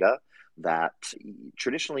unstructured data that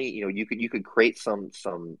traditionally you could create some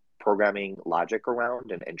programming logic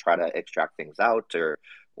around and try to extract things out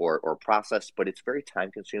or process, but it's very time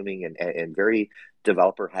consuming and very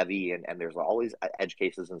developer heavy, and there's always edge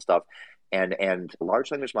cases and stuff. And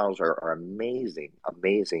large language models are amazing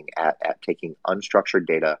at taking unstructured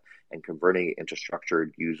data and converting it into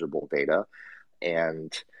structured, usable data.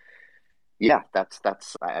 And yeah, that's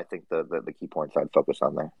I think the key points I'd focus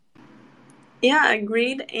on there. Yeah,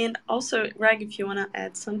 agreed. And also, Greg, if you want to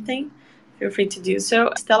add something, feel free to do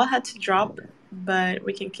so. Stella had to drop, but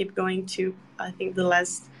we can keep going to, I think, the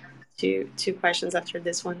last two questions after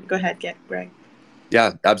this one. Go ahead, Greg.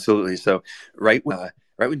 Yeah, absolutely. So right when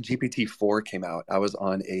GPT-4 came out, I was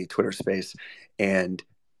on a Twitter space, and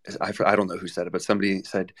I don't know who said it, but somebody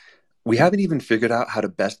said, we haven't even figured out how to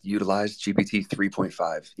best utilize GPT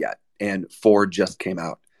 3.5 yet, and 4 just came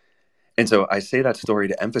out. And so I say that story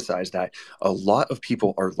to emphasize that a lot of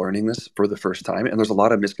people are learning this for the first time, and there's a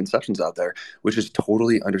lot of misconceptions out there, which is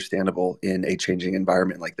totally understandable in a changing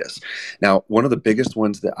environment like this. Now, one of the biggest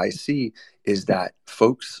ones that I see is that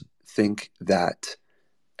folks think that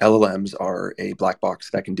LLMs are a black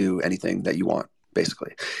box that can do anything that you want,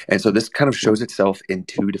 basically. And so this kind of shows itself in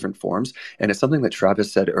two different forms. And it's something that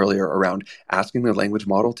Travis said earlier around asking the language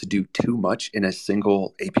model to do too much in a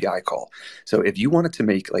single API call. So if you wanted to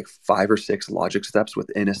make like 5 or 6 logic steps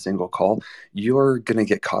within a single call, you're going to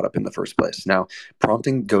get caught up in the first place. Now,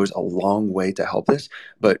 prompting goes a long way to help this,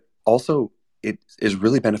 but also it is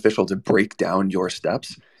really beneficial to break down your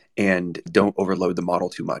steps and don't overload the model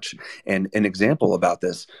too much. And an example about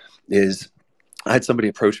this is I had somebody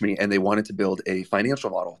approach me and they wanted to build a financial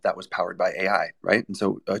model that was powered by AI, right? And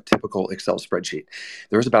so a typical Excel spreadsheet.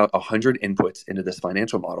 There was about 100 inputs into this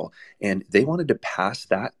financial model, and they wanted to pass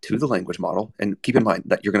that to the language model. And keep in mind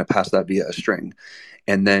that you're going to pass that via a string.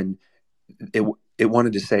 And then it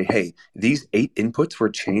wanted to say, hey, these 8 inputs were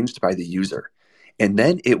changed by the user. And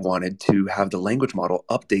then it wanted to have the language model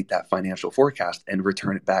update that financial forecast and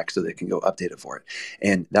return it back so they can go update it for it.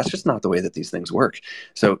 And that's just not the way that these things work.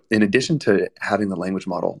 So in addition to having the language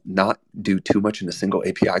model not do too much in a single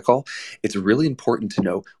API call, it's really important to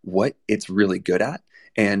know what it's really good at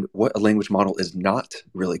and what a language model is not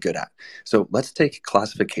really good at. So let's take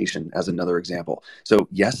classification as another example. So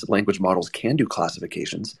yes, language models can do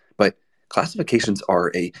classifications, but classifications are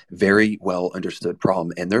a very well understood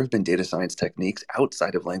problem, and there have been data science techniques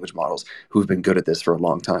outside of language models who've been good at this for a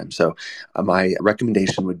long time. So my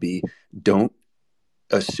recommendation would be don't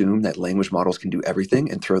assume that language models can do everything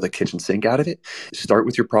and throw the kitchen sink out of it. Start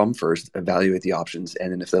with your problem first, evaluate the options,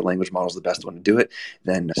 and then if the language model is the best one to do it,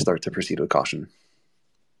 then start to proceed with caution.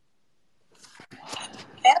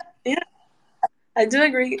 Yeah, I do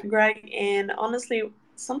agree, Greg. And honestly,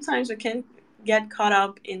 sometimes we can get caught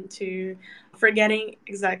up into forgetting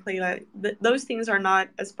exactly like those things are not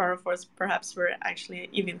as powerful as perhaps we're actually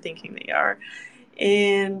even thinking they are.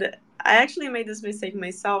 And I actually made this mistake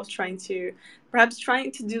myself, trying to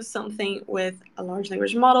do something with a large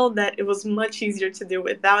language model that it was much easier to do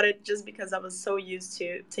without it, just because I was so used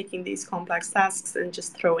to taking these complex tasks and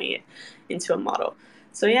just throwing it into a model.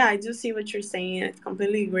 So yeah, I do see what you're saying. I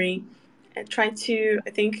completely agree. And try to,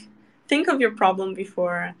 I think of your problem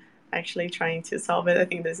before actually trying to solve it. I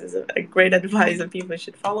think this is a great advice that people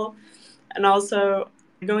should follow. And also,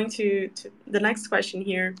 going to the next question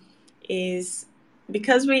here is,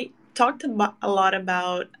 because we talked a lot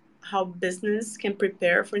about how business can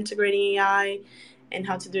prepare for integrating AI and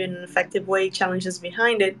how to do it in an effective way, challenges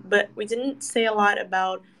behind it, but we didn't say a lot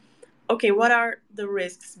about, okay, what are the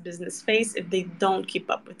risks business face if they don't keep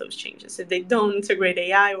up with those changes, if they don't integrate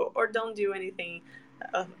AI or don't do anything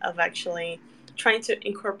of actually trying to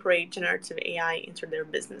incorporate generative AI into their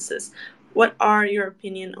businesses. What are your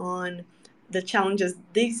opinion on the challenges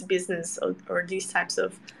these business or these types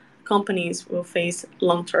of companies will face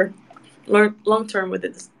long term with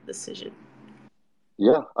this decision?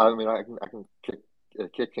 Yeah, I mean, I can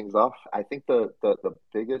kick things off. I think the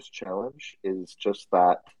biggest challenge is just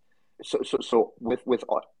that. So with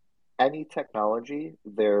any technology,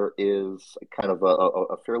 there is kind of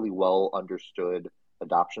a fairly well understood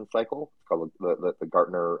adoption cycle. It's called the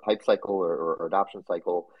Gartner hype cycle or adoption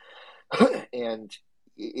cycle, and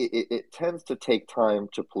it tends to take time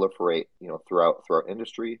to proliferate, throughout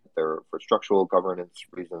industry. There for structural governance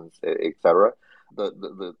reasons, et cetera.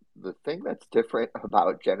 The thing that's different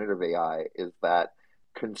about generative AI is that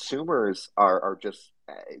consumers are just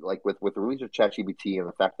like with the release of ChatGPT and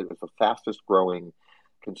the fact that it's the fastest growing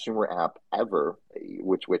consumer app ever,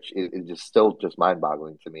 which is just still just mind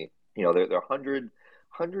boggling to me. There are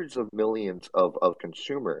hundreds of millions of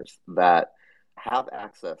consumers that have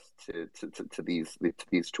access to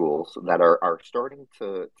these tools that are starting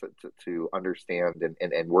to understand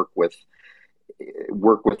and work with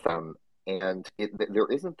them. And there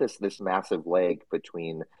isn't this massive lag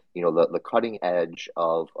between the cutting edge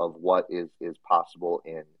of what is possible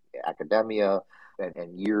in academia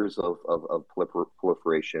and years of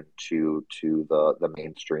proliferation to the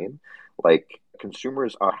mainstream. Like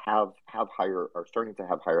consumers are starting to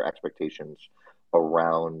have higher expectations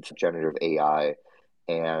around generative AI.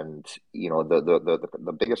 And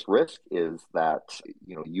the biggest risk is that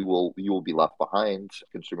you will be left behind.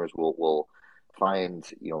 Consumers will find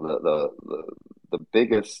the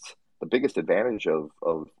biggest advantage of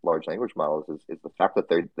large language models is the fact that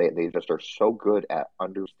they just are so good at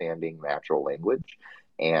understanding natural language.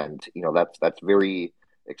 And that's very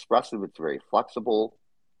expressive, it's very flexible.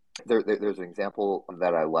 There's an example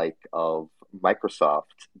that I like of Microsoft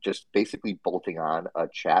just basically bolting on a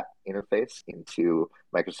chat interface into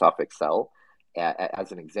Microsoft Excel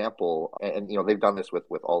as an example. And they've done this with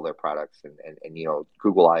all their products. And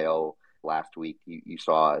Google I/O last week, you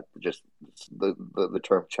saw just the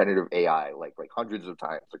term generative AI like hundreds of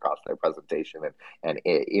times across their presentation, and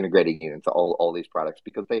integrating it into all these products,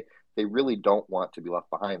 because they really don't want to be left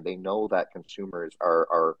behind. They know that consumers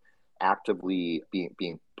are actively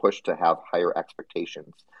being pushed to have higher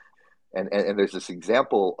expectations. And there's this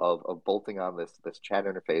example of bolting on this chat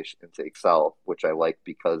interface into Excel, which I like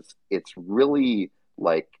because it's really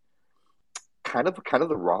like kind of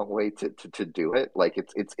the wrong way to do it. Like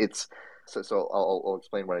it's so I'll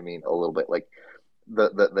explain what I mean a little bit. Like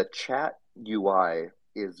the chat UI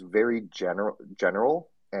is very general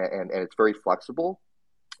and it's very flexible.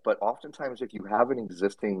 But oftentimes, if you have an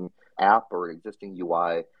existing app or an existing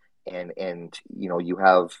UI, and you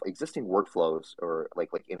have existing workflows, or like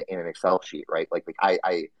in an Excel sheet, right? Like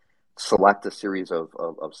I select a series of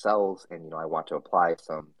cells, and I want to apply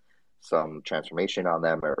some transformation on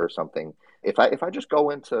them, or something. If I just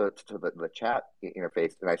go into the chat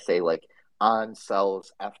interface and I say, like, on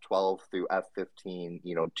cells F12 through F15,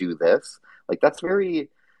 do this, like that's very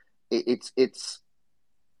it's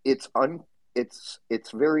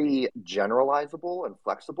it's very generalizable and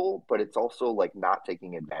flexible, but it's also like not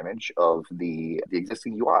taking advantage of the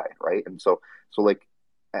existing UI, right? And so like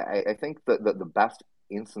I think that the best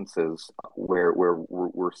instances where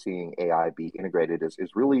we're seeing AI be integrated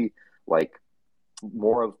is really like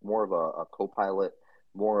more of a co-pilot,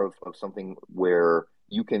 more of something where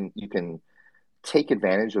you can take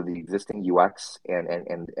advantage of the existing UX and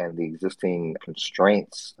the existing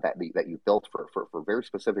constraints that you built for very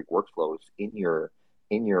specific workflows in your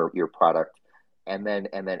product, and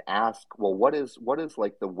then ask, well, what is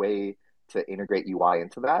like the way to integrate UI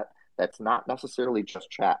into that? That's not necessarily just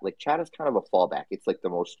chat. Like chat is kind of a fallback. It's like the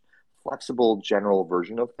most flexible general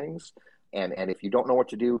version of things. And if you don't know what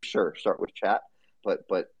to do, sure, start with chat.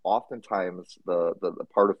 But oftentimes the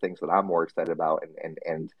part of things that I'm more excited about,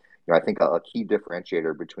 and I think a key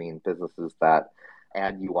differentiator between businesses that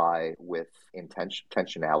add UI with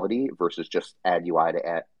intentionality versus just add UI to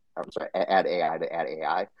add, I'm sorry, add AI to add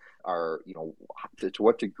AI, are to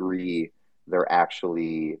what degree they're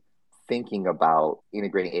actually thinking about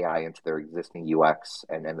integrating AI into their existing UX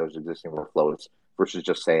and those existing workflows, versus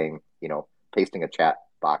just saying, pasting a chat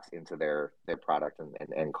box into their product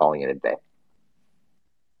and calling it a day.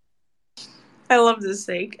 I love this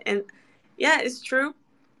take. And yeah, it's true.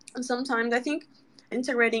 Sometimes I think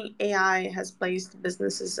integrating AI has placed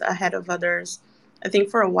businesses ahead of others, I think,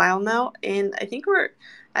 for a while now. And I think we're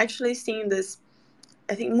actually seeing this,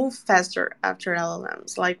 I think, move faster after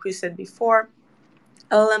LLMs. Like we said before,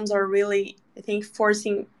 LLMs are really, I think,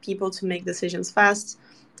 forcing people to make decisions fast,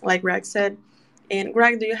 like Greg said. And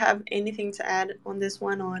Greg, do you have anything to add on this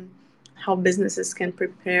one, on how businesses can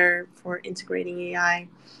prepare for integrating AI?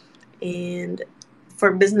 And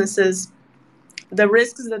for businesses, the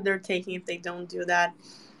risks that they're taking if they don't do that,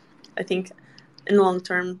 I think, in the long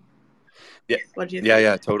term. Yeah. What do you think?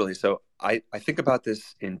 Yeah, totally. So I think about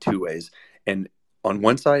this in two ways. And on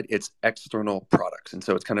one side, it's external products. And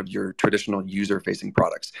so it's kind of your traditional user-facing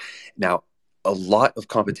products. Now, a lot of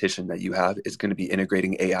competition that you have is going to be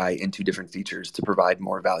integrating AI into different features to provide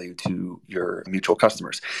more value to your mutual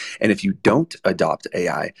customers. And if you don't adopt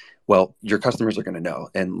AI, well, your customers are going to know.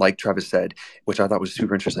 And like Travis said, which I thought was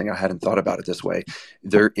super interesting, I hadn't thought about it this way,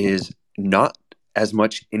 there is not as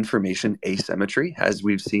much information asymmetry as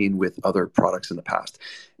we've seen with other products in the past.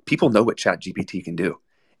 People know what ChatGPT can do.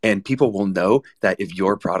 And people will know that if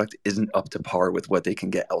your product isn't up to par with what they can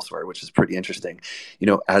get elsewhere, which is pretty interesting.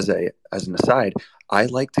 As an aside, I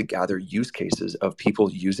like to gather use cases of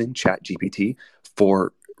people using ChatGPT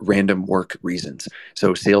for random work reasons.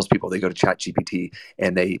 So salespeople, they go to ChatGPT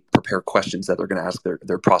and they prepare questions that they're going to ask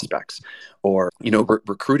their prospects. Or,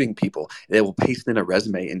 recruiting people, they will paste in a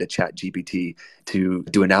resume into ChatGPT to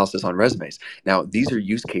do analysis on resumes. Now, these are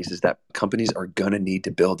use cases that companies are going to need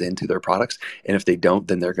to build into their products. And if they don't,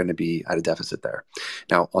 then they're going to be at a deficit there.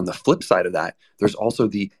 Now, on the flip side of that, there's also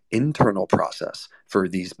the internal process for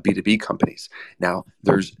these B2B companies. Now,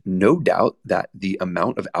 there's no doubt that the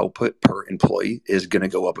amount of output per employee is going to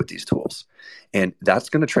go up with these tools. And that's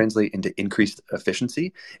going to translate into increased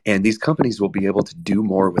efficiency. And these companies will be able to do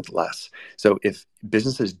more with less. So if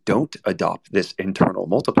businesses don't adopt this internal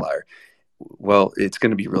multiplier, well, it's going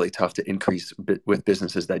to be really tough to increase with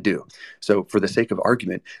businesses that do. So for the sake of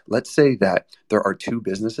argument, let's say that there are two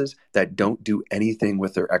businesses that don't do anything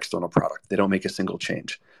with their external product. They don't make a single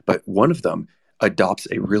change, but one of them adopts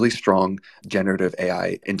a really strong generative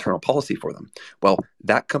AI internal policy for them. Well,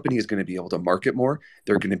 that company is going to be able to market more.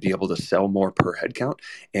 They're going to be able to sell more per headcount,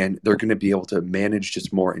 and they're going to be able to manage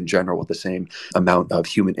just more in general with the same amount of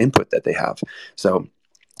human input that they have. So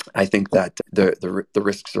I think that the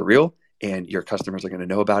risks are real, and your customers are going to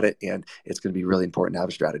know about it, and it's going to be really important to have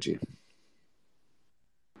a strategy.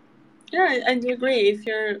 Yeah, I do agree.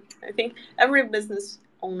 I think every business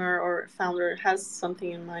owner or founder has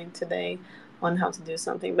something in mind today on how to do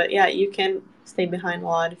something. But yeah, you can stay behind a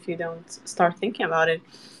lot if you don't start thinking about it.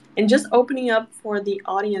 And just opening up for the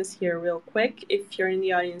audience here real quick, if you're in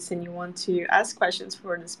the audience and you want to ask questions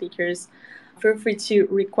for the speakers, feel free to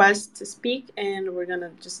request to speak, and we're going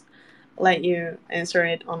to just let you answer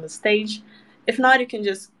it on the stage. If not, you can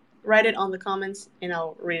just write it on the comments and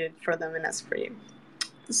I'll read it for them and ask for you.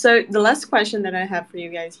 So the last question that I have for you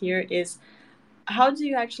guys here is, how do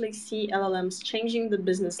you actually see LLMs changing the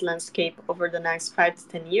business landscape over the next 5 to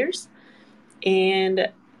 10 years? And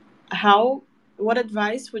what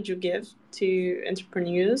advice would you give to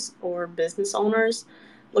entrepreneurs or business owners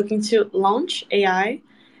looking to launch AI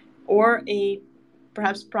or a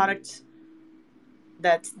perhaps product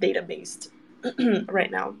that's data-based right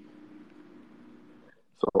now?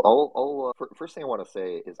 So first thing I want to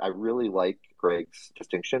say is I really like Greg's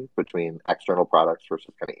distinction between external products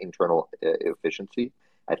versus kind of internal efficiency.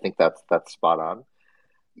 I think that's spot on.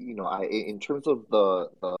 In terms of the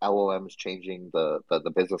LLMs changing the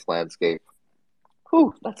business landscape,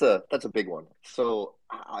 that's a big one. So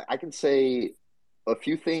I can say a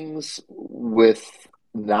few things with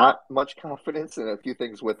not much confidence and a few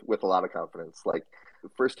things with a lot of confidence. Like,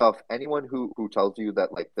 first off, anyone who tells you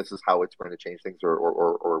that like this is how it's going to change things,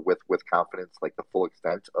 or with confidence, like the full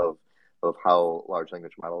extent of how large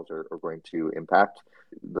language models are going to impact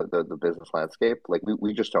the business landscape, like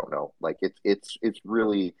we just don't know. Like it's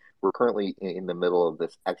really, we're currently in the middle of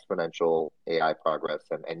this exponential AI progress,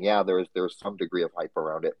 and yeah, there's some degree of hype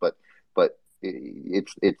around it, but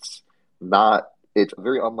it's not. It's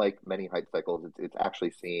very unlike many hype cycles. It's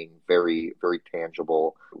actually seeing very, very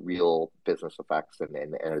tangible, real business effects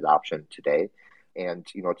and adoption today. And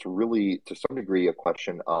it's really, to some degree, a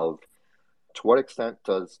question of to what extent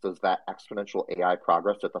does that exponential AI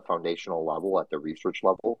progress at the foundational level, at the research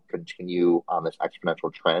level, continue on this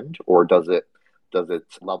exponential trend, or does it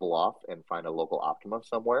level off and find a local optima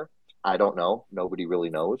somewhere? I don't know. Nobody really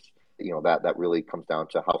knows. That really comes down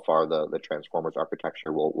to how far the Transformers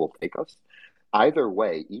architecture will take us. Either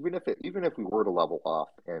way, even if we were to level off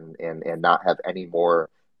and not have any more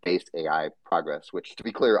base AI progress, which, to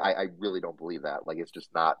be clear, I really don't believe that. Like, it's just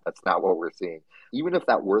not, that's not what we're seeing. Even if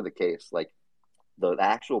that were the case, like the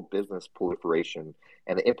actual business proliferation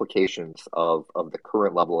and the implications of the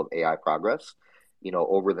current level of AI progress,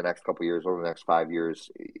 over the next couple of years, over the next 5 years,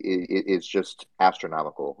 it's just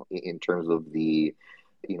astronomical in terms of the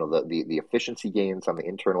efficiency gains on the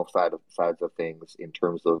internal sides of things, in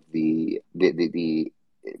terms of the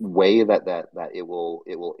way that it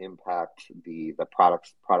will impact the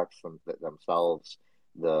products themselves,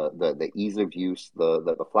 the ease of use,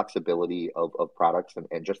 the flexibility of products,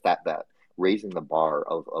 and just that raising the bar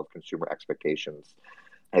of consumer expectations.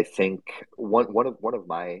 I think one of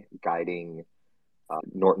my guiding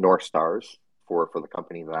North Stars for the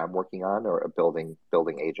company that I'm working on, or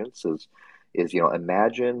building agents, is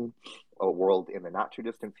imagine a world in the not too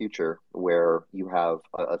distant future where you have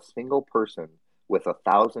a single person with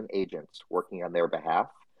 1,000 agents working on their behalf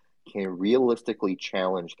can realistically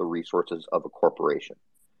challenge the resources of a corporation,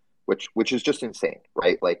 which is just insane,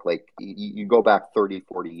 right? Like you go back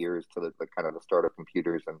 30-40 years to the kind of the start of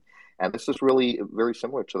computers, and this is really very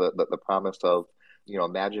similar to the promise of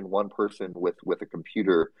imagine one person with a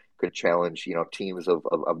computer could challenge, teams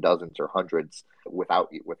of dozens or hundreds without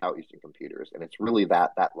using computers. And it's really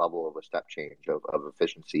that level of a step change of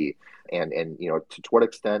efficiency and to what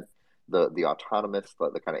extent the autonomous,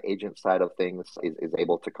 the kind of agent side of things is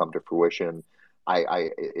able to come to fruition.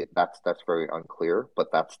 That's very unclear,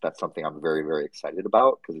 but that's something I'm very, very excited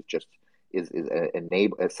about, because it just is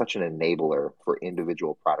such an enabler for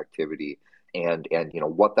individual productivity, and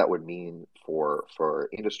what that would mean for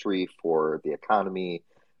industry, for the economy,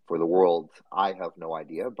 for the world. I have no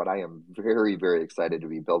idea, but I am very, very excited to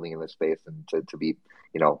be building in this space and to be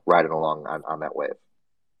riding along on that wave.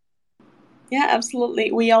 Yeah,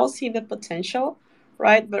 absolutely. We all see the potential,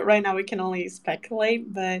 right? But right now we can only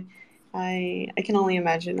speculate. But I can only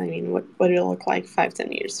imagine. I mean, what it'll look like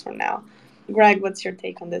 5-10 years from now. Greg, what's your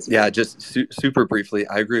take on this? Yeah, just super briefly,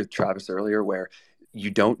 I agree with Travis earlier, where you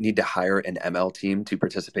don't need to hire an ML team to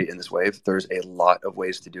participate in this wave. There's a lot of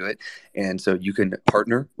ways to do it. And so you can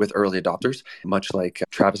partner with early adopters, much like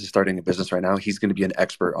Travis is starting a business right now. He's going to be an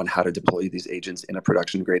expert on how to deploy these agents in a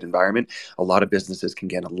production grade environment. A lot of businesses can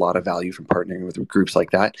get a lot of value from partnering with groups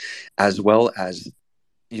like that, as well as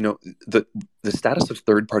the status of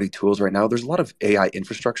third-party tools right now. There's a lot of AI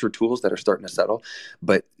infrastructure tools that are starting to settle,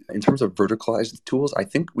 but in terms of verticalized tools, I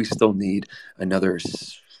think we still need another,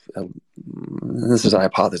 this is a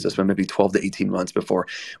hypothesis, but maybe 12 to 18 months before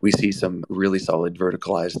we see some really solid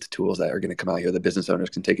verticalized tools that are going to come out here that business owners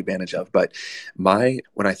can take advantage of. But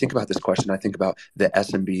when I think about this question, I think about the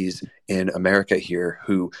SMBs in America here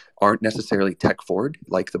who aren't necessarily tech forward,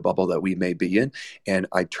 like the bubble that we may be in. And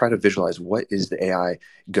I try to visualize, what is the AI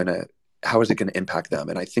how is it going to impact them?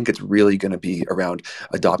 And I think it's really going to be around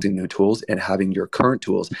adopting new tools and having your current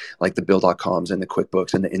tools like the Bill.coms and the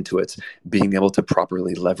QuickBooks and the Intuits being able to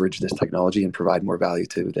properly leverage this technology and provide more value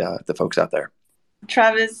to the folks out there.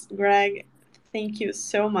 Travis, Greg, thank you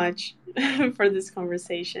so much for this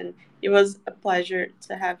conversation. It was a pleasure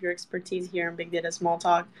to have your expertise here in Big Data Small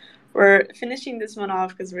Talk. We're finishing this one off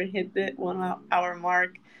because we hit the 1 hour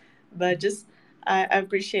mark, but I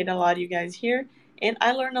appreciate a lot of you guys here. And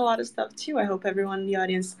I learned a lot of stuff too. I hope everyone in the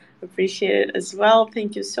audience appreciate it as well.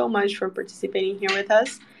 Thank you so much for participating here with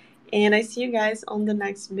us. And I see you guys on the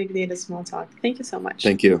next Big Data Small Talk. Thank you so much.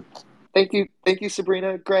 Thank you. Thank you,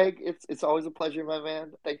 Sabrina. Greg, it's always a pleasure, my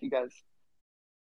man. Thank you, guys.